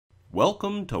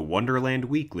Welcome to Wonderland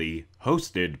Weekly,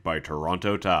 hosted by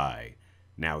Toronto Ty.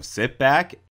 Now sit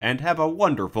back and have a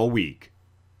wonderful week.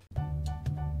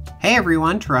 Hey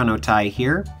everyone, Toronto Ty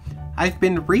here. I've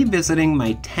been revisiting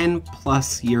my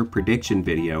 10+ year prediction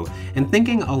video and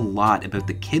thinking a lot about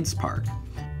the kids park.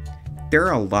 There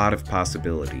are a lot of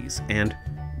possibilities, and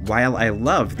while I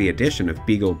love the addition of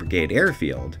Beagle Brigade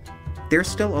Airfield, there's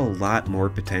still a lot more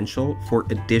potential for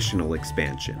additional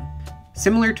expansion.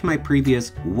 Similar to my previous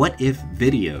What If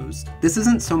videos, this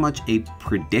isn't so much a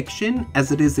prediction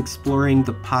as it is exploring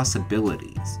the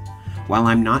possibilities. While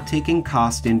I'm not taking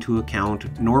cost into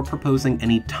account nor proposing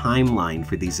any timeline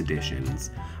for these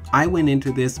additions, I went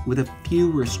into this with a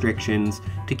few restrictions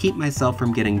to keep myself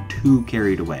from getting too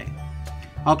carried away.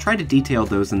 I'll try to detail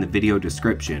those in the video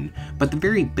description, but the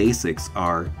very basics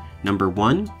are: number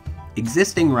 1,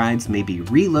 existing rides may be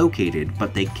relocated,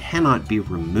 but they cannot be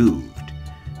removed.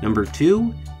 Number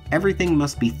 2, everything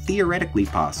must be theoretically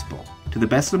possible. To the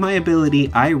best of my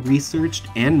ability, I researched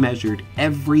and measured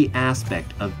every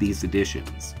aspect of these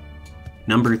additions.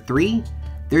 Number 3,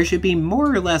 there should be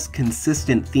more or less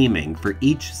consistent theming for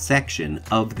each section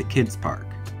of the kids park.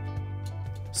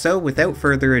 So without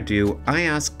further ado, I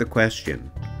ask the question,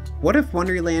 what if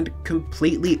Wonderland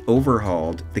completely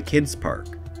overhauled the kids park?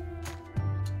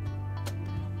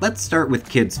 Let's start with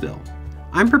KidZville.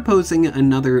 I'm proposing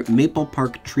another Maple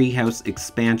Park Treehouse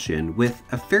expansion with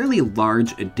a fairly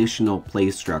large additional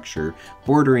play structure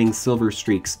bordering Silver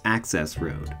Streak's access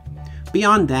road.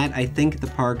 Beyond that, I think the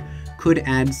park could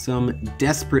add some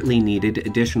desperately needed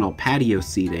additional patio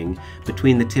seating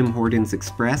between the Tim Hortons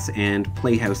Express and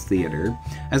Playhouse Theater,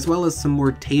 as well as some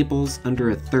more tables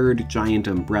under a third giant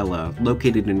umbrella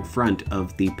located in front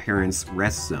of the Parents'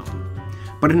 Rest Zone.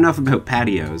 But enough about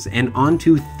patios, and on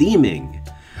to theming!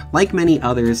 Like many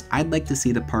others, I'd like to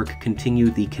see the park continue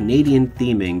the Canadian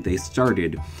theming they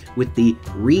started with the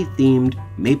re-themed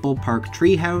Maple Park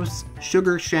Treehouse,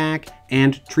 Sugar Shack,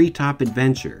 and Treetop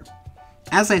Adventure.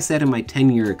 As I said in my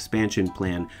 10-year expansion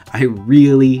plan, I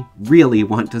really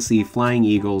want to see Flying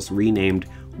Eagles renamed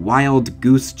Wild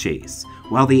Goose Chase,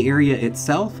 while the area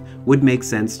itself would make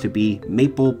sense to be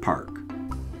Maple Park.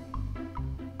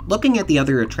 Looking at the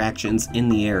other attractions in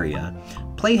the area,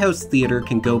 Playhouse Theater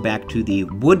can go back to the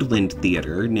Woodland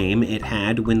Theater name it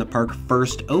had when the park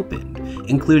first opened,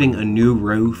 including a new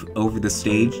roof over the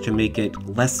stage to make it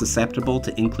less susceptible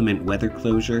to inclement weather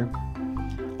closure.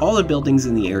 All the buildings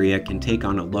in the area can take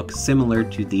on a look similar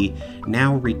to the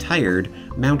now retired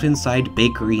Mountainside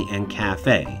Bakery and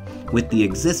Cafe, with the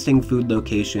existing food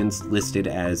locations listed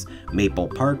as Maple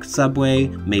Park Subway,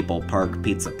 Maple Park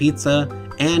Pizza,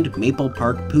 and Maple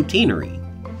Park Poutineery.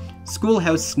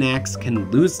 Schoolhouse Snacks can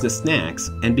lose the snacks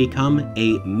and become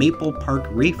a Maple Park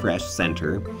Refresh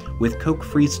Center with Coke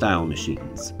Freestyle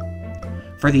machines.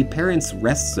 For the Parents'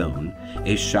 Rest Zone,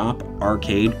 a shop,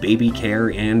 arcade, baby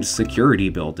care, and security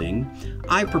building,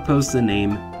 I propose the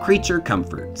name Creature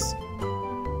Comforts.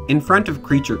 In front of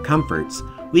Creature Comforts,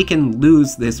 we can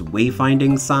lose this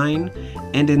wayfinding sign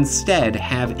and instead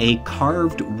have a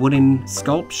carved wooden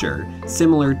sculpture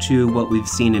similar to what we've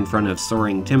seen in front of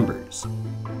Soaring Timbers.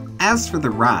 As for the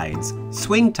rides,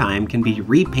 Swing Time can be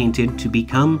repainted to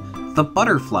become the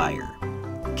Butterflyer.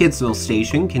 KidZville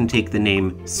Station can take the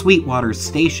name Sweetwater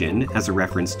Station as a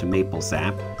reference to maple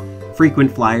sap.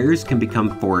 Frequent Flyers can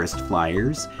become Forest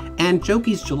Flyers, and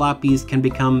Jokey's Jalopies can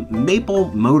become Maple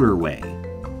Motorway.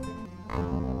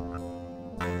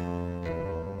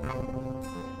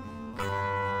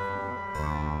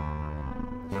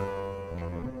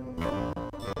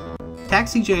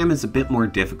 Taxi Jam is a bit more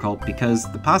difficult because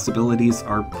the possibilities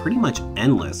are pretty much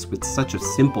endless with such a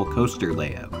simple coaster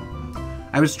layout.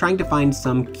 I was trying to find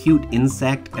some cute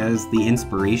insect as the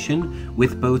inspiration,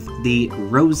 with both the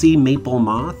rosy maple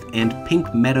moth and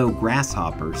pink meadow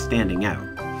grasshopper standing out.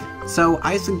 So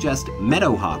I suggest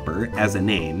Meadowhopper as a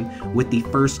name, with the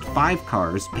first 5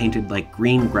 cars painted like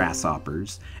green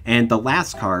grasshoppers, and the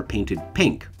last car painted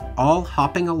pink, all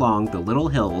hopping along the little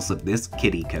hills of this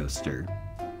kiddie coaster.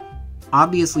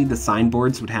 Obviously, the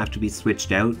signboards would have to be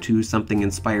switched out to something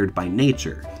inspired by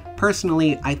nature.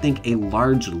 Personally, I think a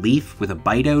large leaf with a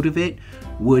bite out of it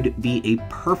would be a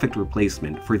perfect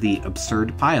replacement for the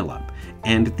absurd pileup,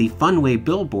 and the Funway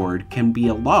billboard can be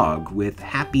a log with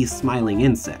happy smiling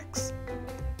insects.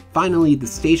 Finally, the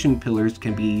station pillars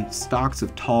can be stalks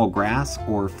of tall grass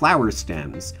or flower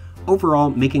stems, overall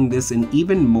making this an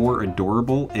even more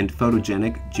adorable and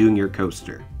photogenic junior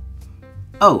coaster.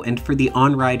 Oh, and for the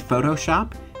on-ride photo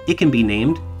shop, it can be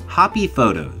named Hoppy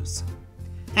Photos.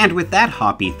 And with that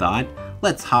hoppy thought,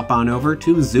 let's hop on over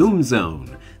to Zoom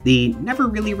Zone, the never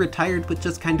really retired but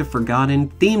just kind of forgotten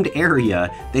themed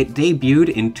area that debuted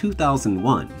in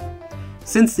 2001.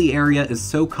 Since the area is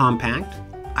so compact,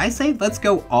 I say let's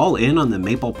go all in on the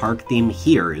Maple Park theme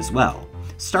here as well,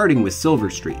 starting with Silver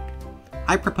Streak.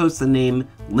 I propose the name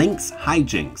Lynx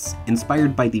Hijinks,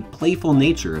 inspired by the playful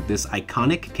nature of this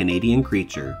iconic Canadian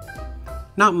creature.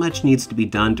 Not much needs to be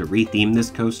done to retheme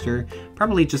this coaster,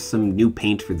 probably just some new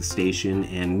paint for the station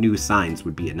and new signs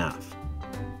would be enough.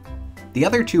 The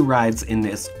other two rides in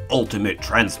this ultimate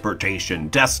transportation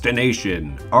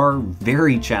destination are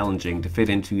very challenging to fit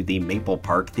into the Maple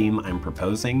Park theme I'm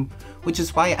proposing, which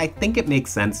is why I think it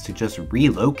makes sense to just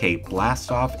relocate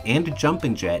Blast Off and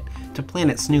Jumpin' Jet to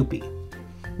Planet Snoopy.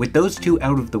 With those two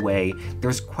out of the way,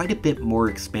 there's quite a bit more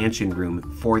expansion room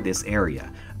for this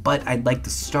area, but I'd like to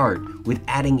start with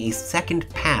adding a second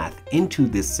path into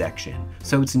this section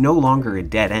so it's no longer a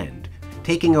dead end,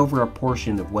 taking over a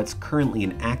portion of what's currently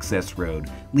an access road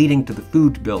leading to the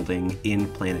food building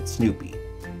in Planet Snoopy.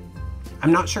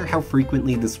 I'm not sure how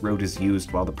frequently this road is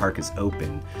used while the park is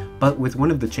open, but with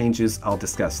one of the changes I'll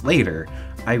discuss later,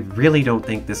 I really don't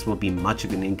think this will be much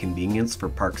of an inconvenience for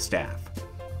park staff.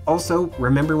 Also,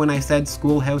 remember when I said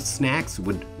Schoolhouse Snacks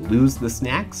would lose the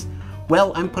snacks?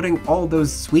 Well, I'm putting all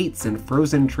those sweets and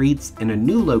frozen treats in a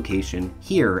new location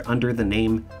here under the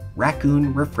name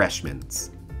Raccoon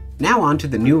Refreshments. Now on to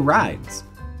the new rides.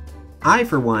 I,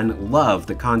 for one, love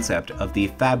the concept of the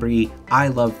Fabry I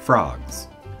Love Frogs.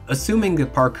 Assuming the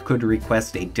park could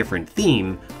request a different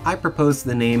theme, I propose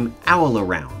the name Owl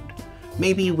Around.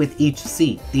 Maybe with each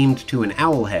seat themed to an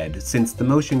owl head, since the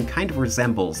motion kind of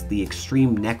resembles the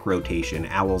extreme neck rotation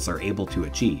owls are able to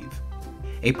achieve.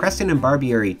 A Preston and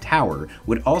Barbieri tower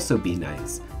would also be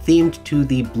nice, themed to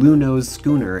the Blue Nose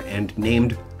schooner and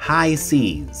named High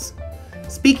Seas.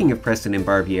 Speaking of Preston and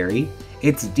Barbieri,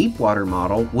 its Deepwater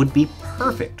model would be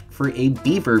perfect for a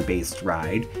beaver-based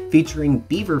ride featuring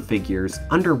beaver figures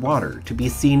underwater to be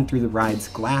seen through the ride's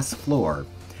glass floor,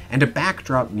 and a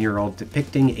backdrop mural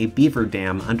depicting a beaver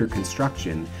dam under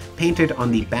construction painted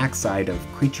on the backside of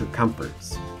Creature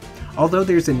Comforts. Although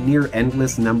there's a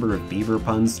near-endless number of beaver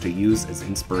puns to use as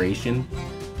inspiration,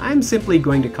 I'm simply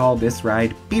going to call this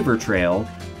ride Beaver Trail,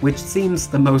 which seems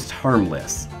the most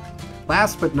harmless.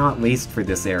 Last but not least for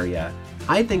this area,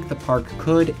 I think the park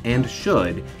could and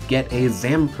should get a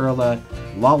Zamperla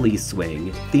Lolly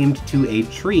Swing themed to a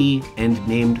tree and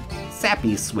named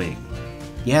Sappy Swing.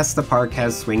 Yes, the park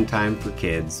has swing time for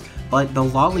kids, but the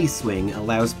Lolly Swing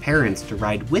allows parents to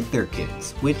ride with their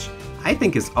kids, which I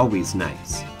think is always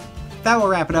nice. That will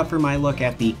wrap it up for my look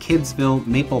at the KidZville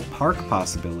Maple Park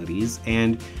possibilities,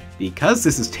 and because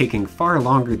this is taking far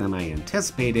longer than I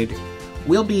anticipated,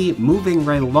 we'll be moving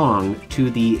right along to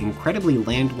the incredibly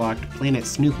landlocked Planet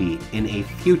Snoopy in a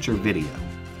future video.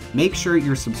 Make sure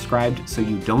you're subscribed so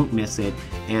you don't miss it,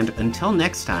 and until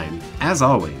next time, as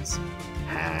always,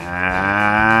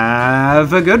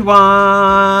 have a good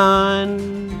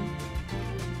one!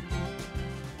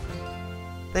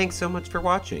 Thanks so much for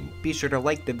watching. Be sure to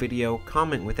like the video,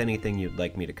 comment with anything you'd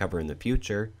like me to cover in the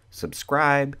future,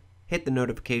 subscribe, hit the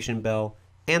notification bell,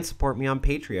 and support me on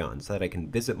Patreon so that I can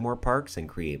visit more parks and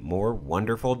create more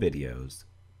wonderful videos.